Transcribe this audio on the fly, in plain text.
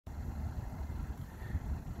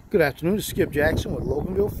Good afternoon, it's Skip Jackson with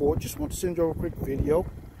Loganville Ford. Just want to send you over a quick video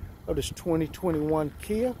of this 2021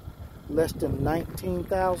 Kia. Less than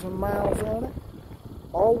 19,000 miles on it.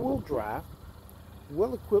 All-wheel drive.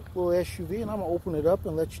 Well-equipped little SUV, and I'm going to open it up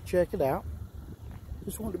and let you check it out.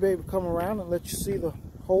 Just want to be able to come around and let you see the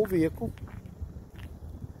whole vehicle.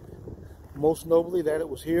 Most notably that it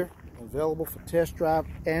was here, available for test drive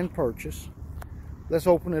and purchase. Let's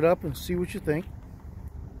open it up and see what you think.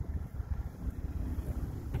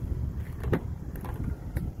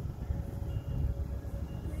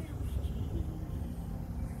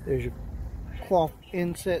 There's your cloth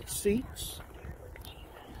inset seats.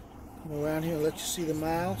 Come around here and let you see the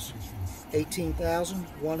miles.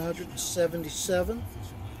 18,177.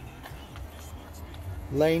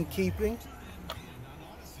 Lane keeping.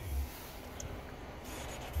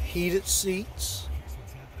 Heated seats.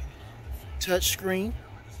 Touchscreen.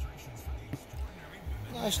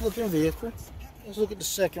 Nice looking vehicle. Let's look at the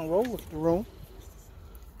second row. Look at the room.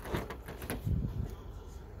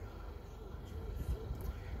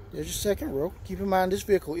 There's your second row. Keep in mind this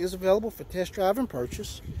vehicle is available for test drive and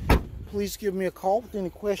purchase. Please give me a call with any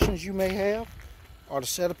questions you may have or to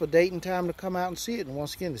set up a date and time to come out and see it. And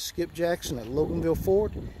once again, it's Skip Jackson at Loganville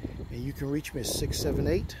Ford. And you can reach me at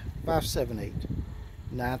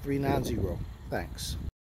 678-578-9390. Thanks.